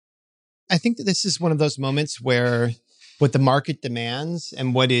I think that this is one of those moments where what the market demands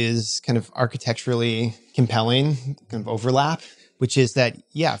and what is kind of architecturally compelling kind of overlap, which is that,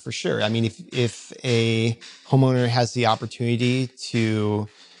 yeah, for sure. I mean, if a homeowner has the opportunity to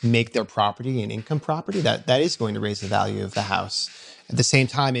make their property an income property, that is going to raise the value of the house. At the same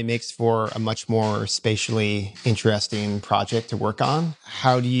time, it makes for a much more spatially interesting project to work on.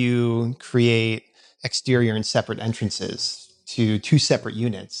 How do you create exterior and separate entrances to two separate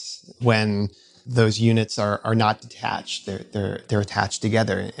units when those units are not detached? They're attached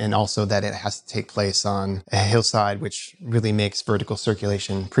together. And also that it has to take place on a hillside, which really makes vertical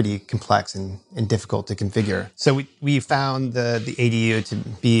circulation pretty complex and difficult to configure. So we found the ADU to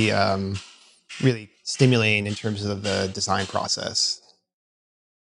be really stimulating in terms of the design process.